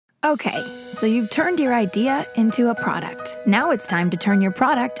Okay, so you've turned your idea into a product. Now it's time to turn your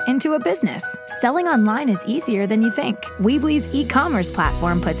product into a business. Selling online is easier than you think. Weebly's e-commerce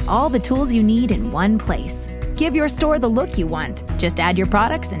platform puts all the tools you need in one place. Give your store the look you want. Just add your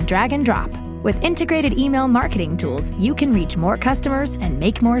products and drag and drop. With integrated email marketing tools, you can reach more customers and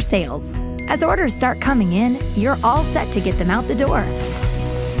make more sales. As orders start coming in, you're all set to get them out the door.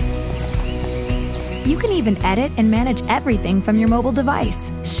 You can even edit and manage everything from your mobile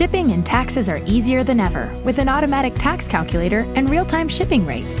device. Shipping and taxes are easier than ever with an automatic tax calculator and real-time shipping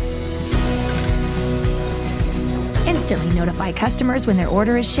rates. Instantly notify customers when their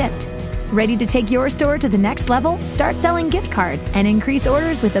order is shipped. Ready to take your store to the next level? Start selling gift cards and increase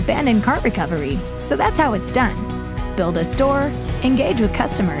orders with abandoned cart recovery. So that's how it's done. Build a store, engage with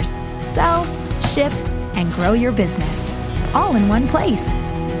customers, sell, ship, and grow your business. All in one place.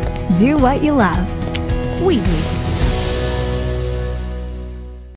 Do what you love. Weebly.